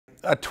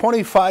A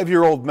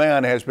 25-year-old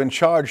man has been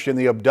charged in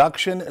the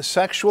abduction,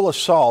 sexual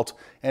assault,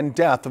 and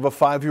death of a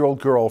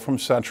 5-year-old girl from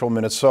central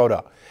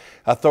Minnesota.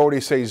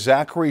 Authorities say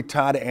Zachary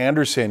Todd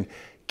Anderson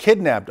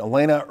kidnapped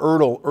Elena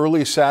Erdl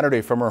early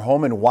Saturday from her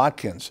home in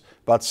Watkins,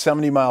 about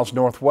 70 miles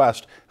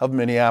northwest of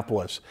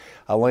Minneapolis.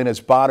 Elena's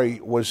body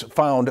was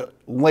found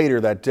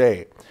later that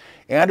day.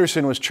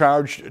 Anderson was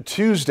charged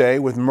Tuesday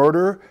with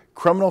murder,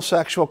 criminal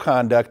sexual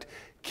conduct,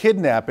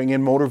 kidnapping,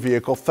 and motor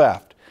vehicle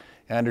theft.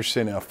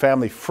 Anderson, a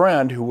family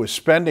friend who was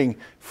spending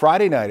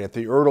Friday night at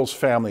the Erdl's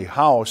family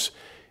house.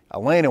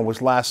 Elena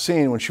was last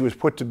seen when she was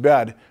put to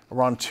bed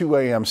around 2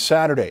 a.m.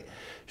 Saturday.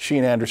 She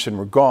and Anderson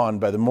were gone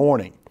by the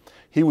morning.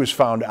 He was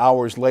found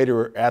hours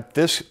later at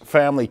this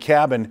family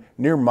cabin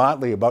near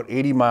Motley, about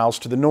 80 miles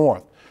to the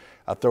north.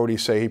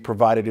 Authorities say he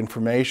provided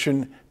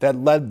information that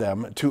led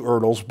them to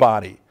Erdl's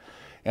body.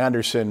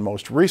 Anderson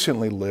most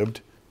recently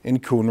lived in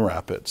Coon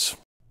Rapids.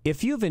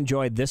 If you've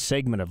enjoyed this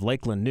segment of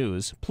Lakeland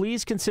News,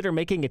 please consider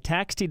making a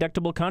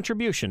tax-deductible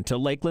contribution to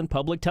Lakeland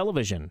Public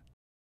Television.